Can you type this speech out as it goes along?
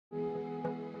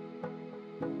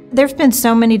There's been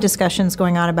so many discussions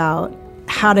going on about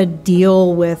how to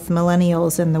deal with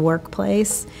millennials in the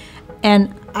workplace.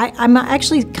 And I'm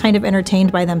actually kind of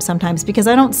entertained by them sometimes because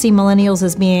I don't see millennials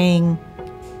as being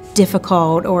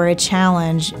difficult or a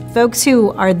challenge. Folks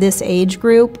who are this age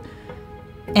group,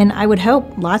 and I would hope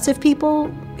lots of people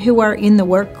who are in the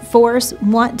workforce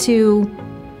want to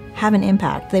have an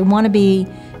impact. They want to be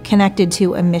connected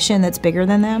to a mission that's bigger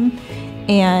than them.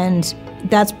 And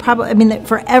that's probably, I mean,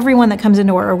 for everyone that comes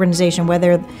into our organization,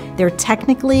 whether they're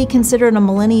technically considered a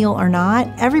millennial or not,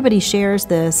 everybody shares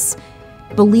this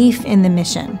belief in the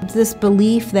mission. This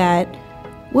belief that,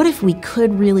 what if we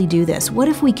could really do this? What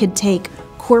if we could take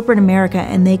corporate America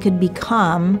and they could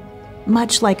become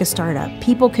much like a startup?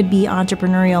 People could be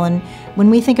entrepreneurial. And when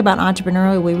we think about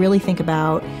entrepreneurial, we really think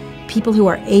about people who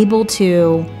are able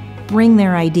to bring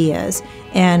their ideas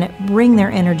and bring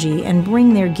their energy and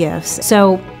bring their gifts.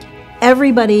 So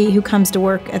everybody who comes to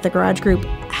work at the Garage Group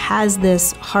has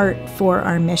this heart for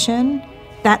our mission.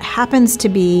 That happens to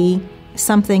be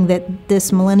something that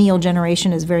this millennial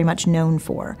generation is very much known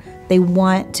for. They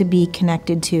want to be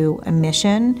connected to a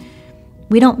mission.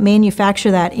 We don't manufacture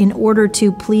that in order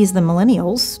to please the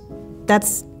millennials.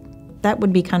 That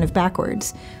would be kind of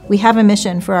backwards. We have a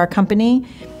mission for our company,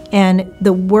 and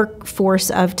the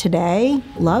workforce of today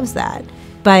loves that.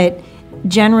 But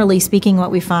generally speaking,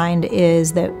 what we find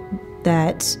is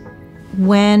that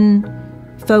when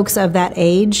folks of that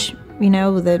age,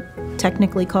 the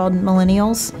technically called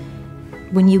millennials,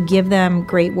 when you give them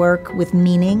great work with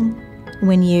meaning,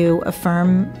 when you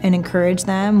affirm and encourage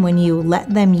them, when you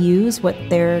let them use what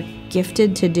they're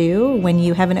gifted to do, when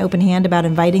you have an open hand about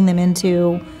inviting them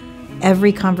into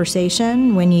every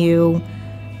conversation, when you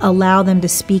allow them to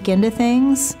speak into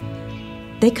things,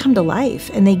 they come to life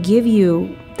and they give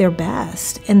you their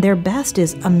best, and their best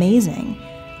is amazing.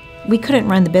 We couldn't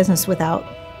run the business without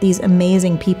these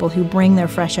amazing people who bring their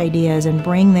fresh ideas and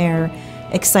bring their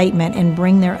excitement and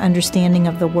bring their understanding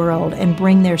of the world and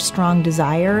bring their strong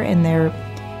desire and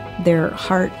their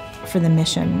heart for the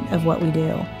mission of what we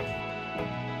do.